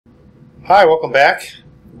Hi, welcome back.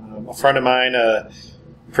 A friend of mine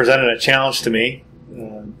presented a challenge to me.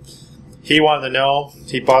 He wanted to know,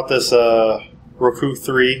 he bought this Roku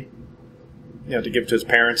 3, to give to his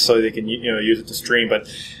parents so they can use it to stream. But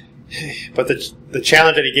the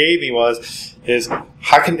challenge that he gave me is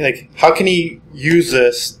how can he use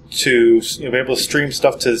this to be able to stream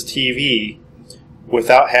stuff to his TV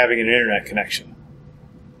without having an internet connection.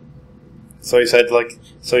 So he said,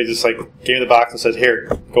 so he just gave me the box and said, "Here,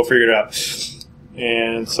 go figure it out."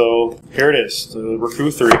 And so here it is, the Roku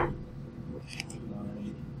 3.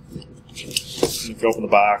 You can open the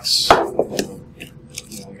box.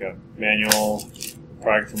 We got manual,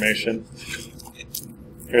 product information.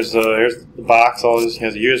 Here's the box. All this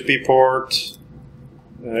has a USB port, just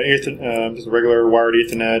a regular wired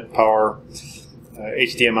Ethernet power,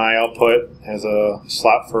 HDMI output. Has a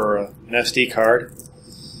slot for an SD card.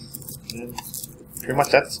 And pretty much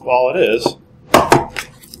that's all it is.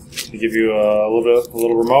 They give you a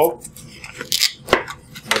little remote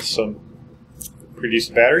with some pretty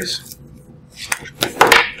decent batteries.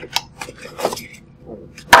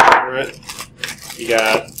 You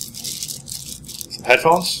got some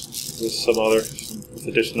headphones with some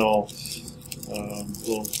additional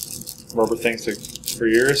little rubber things for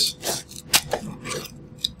your ears,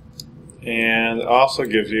 and it also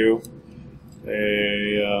gives you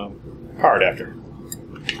a power adapter.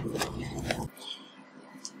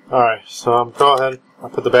 Alright, so go ahead. I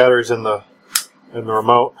put the batteries in the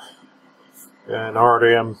remote, and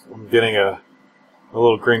already I'm getting a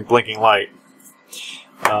little green blinking light.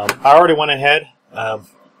 I already went ahead. I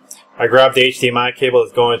grabbed the HDMI cable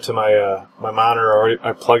that's going to my monitor.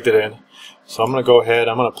 I plugged it in. So I'm going to go ahead.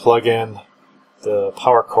 I'm going to plug in the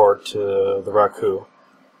power cord to the Roku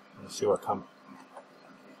and see what comes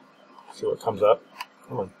up.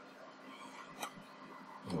 Come on.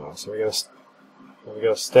 So we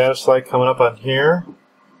got a status light coming up on here.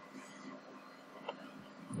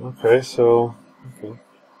 Okay, so okay,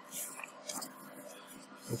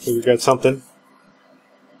 we got something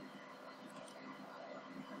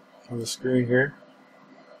on the screen here.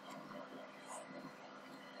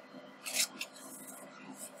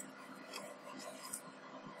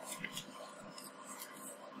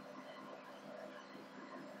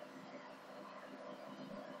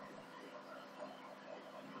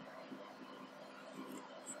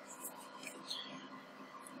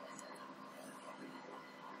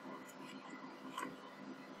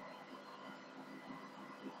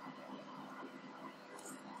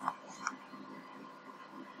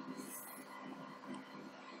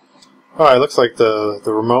 Alright, looks like the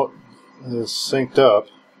remote is synced up.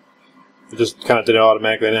 It just kind of did it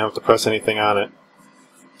automatically. I didn't have to press anything on it.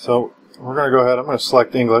 So we're going to go ahead. I'm going to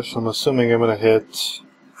select English. I'm assuming I'm going to hit.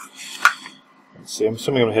 Let's see. I'm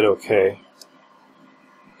assuming I'm going to hit OK.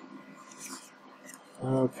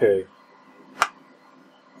 Okay.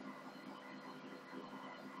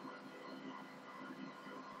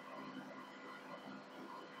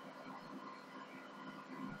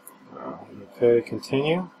 Okay.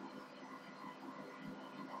 Continue.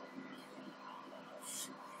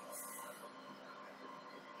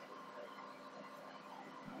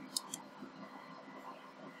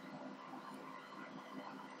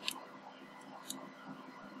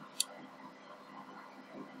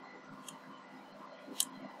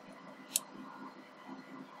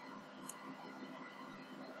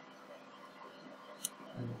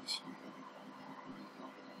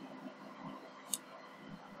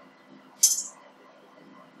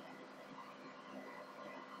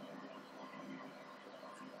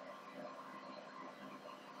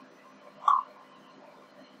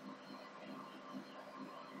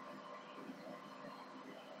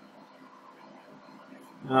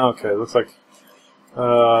 Okay, looks like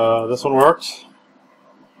this one worked.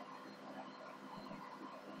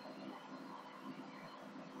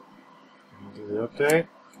 Do the update.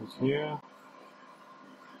 Continue.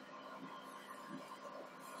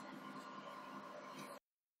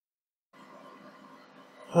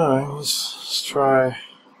 Alright, let's try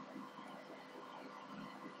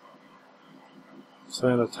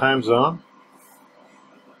setting the time zone.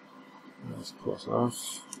 That's close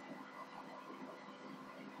enough.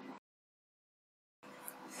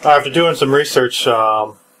 After doing some research,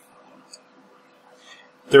 there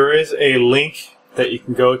is a link that you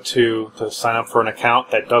can go to sign up for an account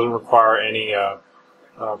that doesn't require any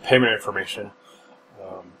payment information.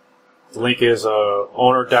 The link is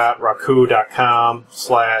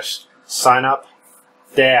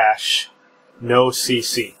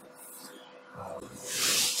owner.roku.com/signup-no-cc.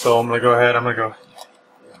 So I'm going to go ahead, I'm going to go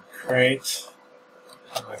create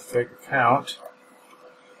my fake account.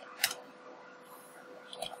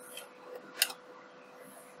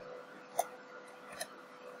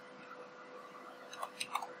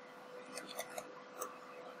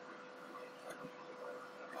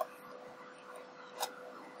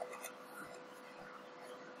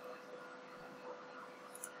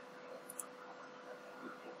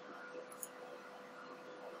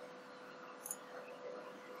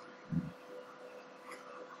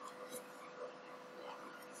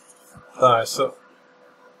 So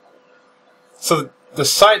the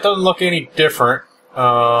site doesn't look any different,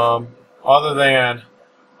 other than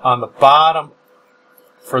on the bottom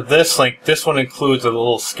for this link. This one includes a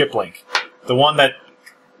little skip link. The one that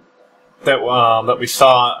we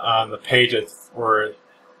saw on the page where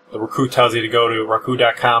the Roku tells you to go to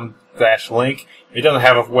roku.com/link. It doesn't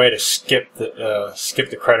have a way to skip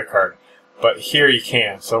the credit card, but here you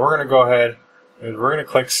can. So we're going to go ahead and we're going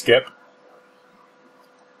to click skip.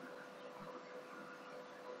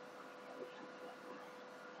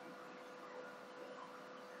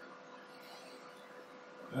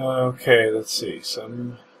 Okay, let's see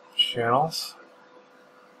some channels.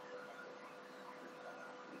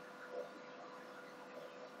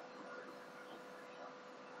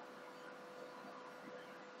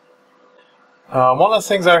 One of the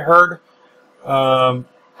things I heard that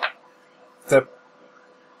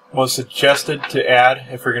was suggested to add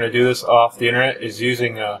if we're going to do this off the internet is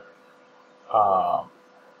using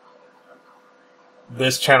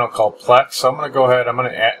this channel called PLEX. So I'm going to go ahead. I'm going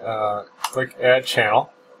to click Add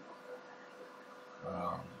Channel.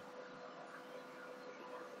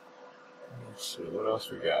 Let's see what else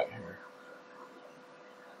we got here.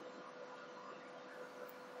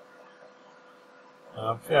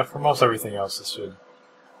 Yeah, for most everything else, this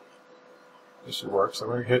should work. So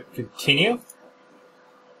I'm going to hit Continue.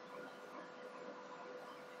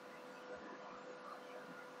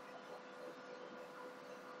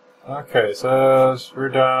 Okay, so we're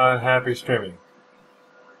done. Happy streaming.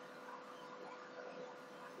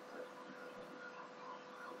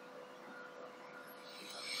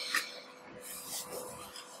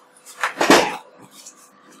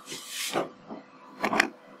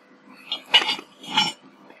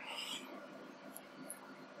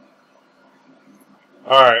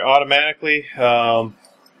 Alright, automatically, while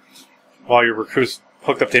your Roku's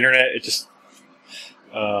hooked up to the internet, it just,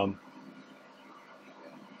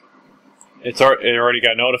 it already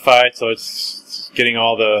got notified, so it's getting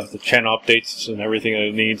all the channel updates and everything that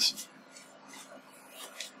it needs.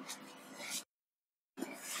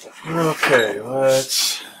 Okay,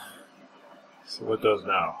 let's see what it does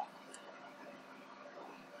now.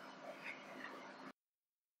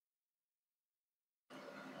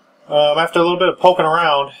 After a little bit of poking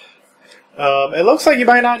around, it looks like you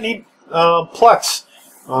might not need PLEX.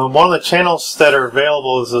 One of the channels that are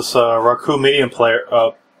available is this Roku Media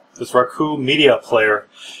Player. This Roku Media Player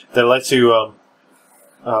that lets you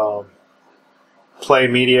play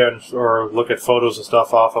media or look at photos and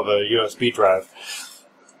stuff off of a USB drive.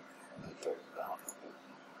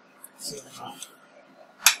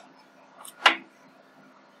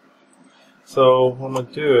 So what I'm going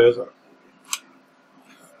to do is,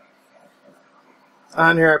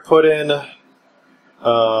 on here I put in,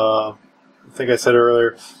 I think I said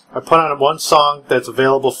earlier, I put on one song that's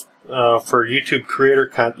available for YouTube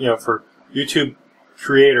for YouTube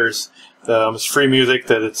creators. It's free music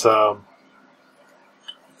that it's so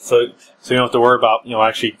you don't have to worry about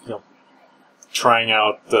actually trying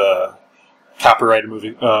out the copyrighted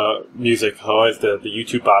music. Otherwise the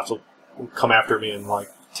YouTube bots will come after me and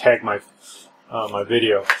tag my my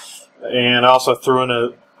video. And I also threw in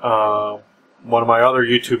one of my other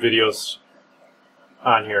YouTube videos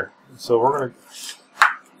on here. So we're going to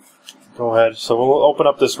go ahead. So we'll open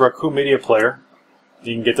up this Roku Media Player.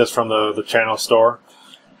 You can get this from the channel store.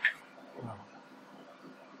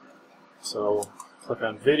 So click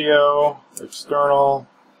on Video, External,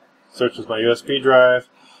 searches my USB drive.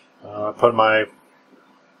 I put my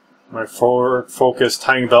forward focus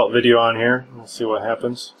timing belt video on here. We'll see what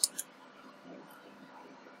happens.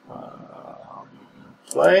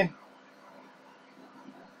 Play.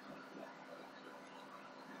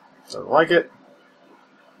 Doesn't like it.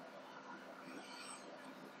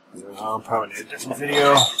 I'll probably need a different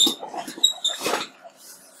video.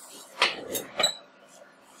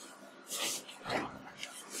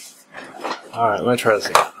 Alright, let me try this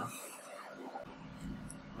again.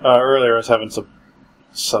 Earlier I was having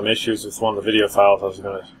some issues with one of the video files I was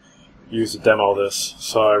going to use to demo this,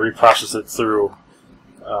 so I reprocessed it through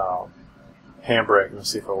Handbrake and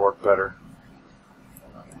see if it'll work better.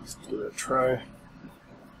 Let's give it a try.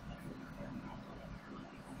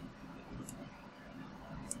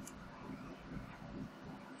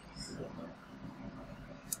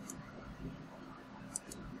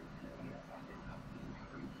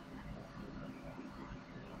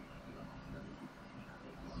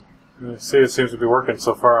 You see, it seems to be working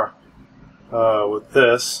so far with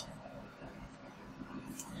this.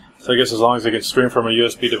 So I guess as long as I can stream from a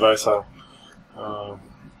USB device, I'm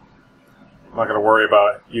not going to worry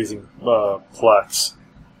about using PLEX.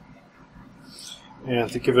 And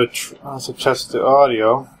to give it also test the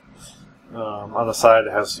audio, On the side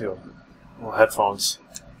it has little headphones.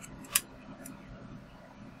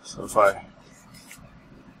 So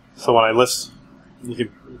when I listen, you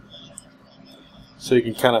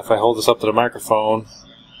can kind of, if I hold this up to the microphone,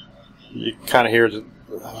 you can kind of hear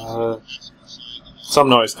some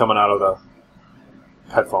noise coming out of the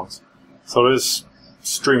headphones. So it is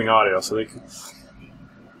streaming audio.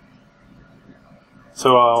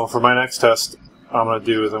 So for my next test, I'm going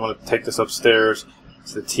to take this upstairs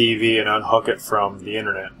to the TV and unhook it from the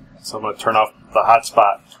internet. So I'm going to turn off the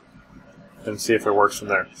hotspot and see if it works from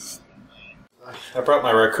there. I brought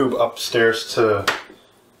my Roku upstairs to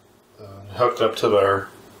hooked up to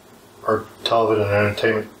our television and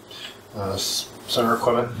entertainment center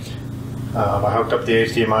equipment. I hooked up the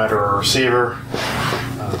HDMI to our receiver.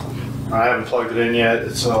 I haven't plugged it in yet.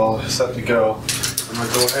 It's all set to go. I'm going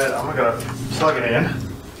to go ahead. I'm going to plug it in.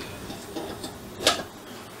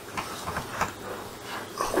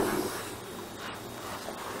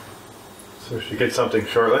 So we should get something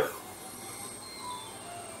shortly.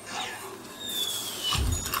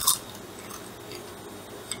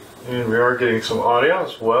 And we are getting some audio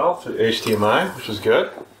as well through HDMI, which is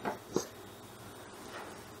good.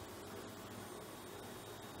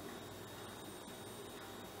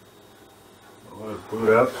 I'll let it boot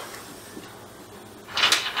up.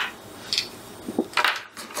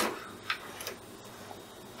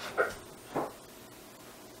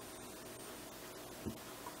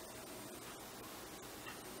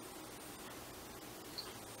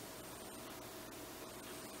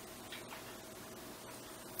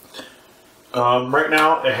 Right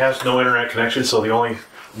now it has no internet connection, so the only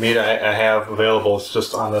media I have available is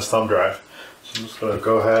just on this thumb drive. So I'm just going to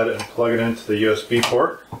go ahead and plug it into the USB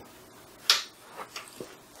port.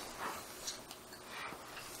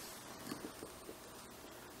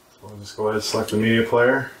 So I'll just go ahead and select the media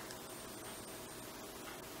player.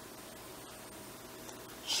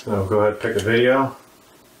 Just going to go ahead and pick a video.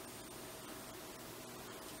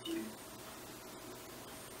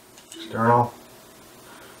 External.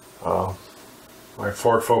 My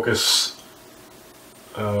Ford Focus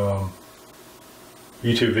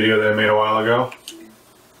YouTube video that I made a while ago.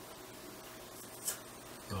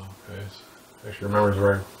 Okay, actually remembers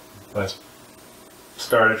where I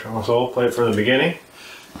started from, so we'll play it from the beginning.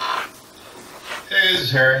 Hey, this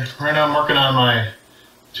is Harry. Right now I'm working on my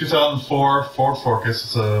 2004 Ford Focus.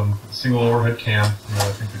 It's a single overhead cam.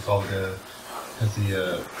 I think they call it has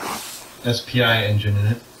the SPI engine in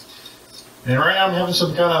it. And right now I'm having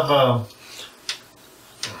some kind of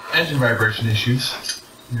engine vibration issues.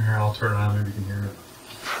 Here, I'll turn it on, maybe you can hear it.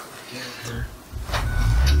 It's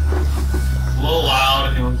a little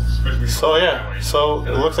loud, especially. So yeah, so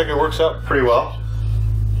it looks like it works out pretty well.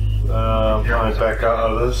 Probably back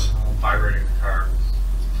out of this. Vibrating the car.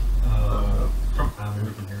 Maybe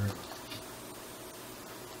we can hear it.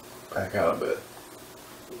 Back out a bit.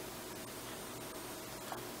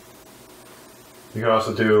 You can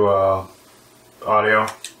also do audio.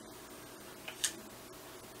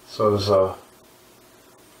 So there's a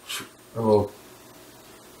little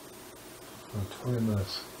 20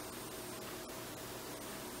 minutes.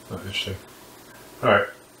 Oh, interesting. Alright.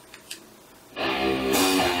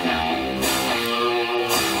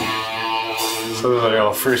 So there's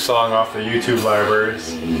a free song off the YouTube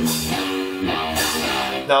libraries.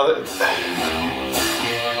 Now,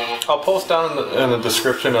 I'll post down in the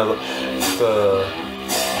description of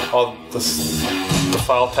all the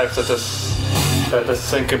file types that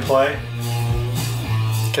this thing can play,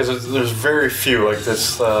 because there's very few. Like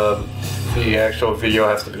this, the actual video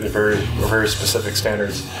has to be very specific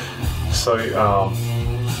standards. So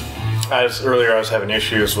earlier I was having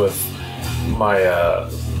issues with my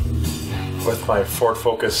Ford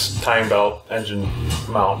Focus time belt engine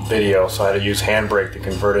mount video, so I had to use Handbrake to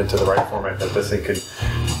convert it into the right format that this thing could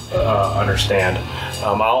understand.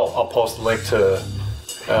 I'll post a link to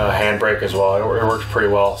Handbrake as well. It works pretty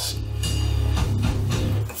well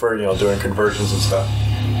for doing conversions and stuff.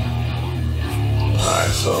 Alright,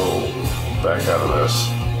 so back out of this.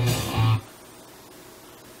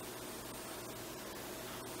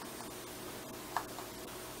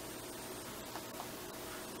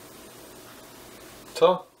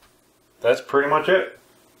 So that's pretty much it.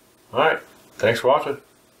 Alright, thanks for watching.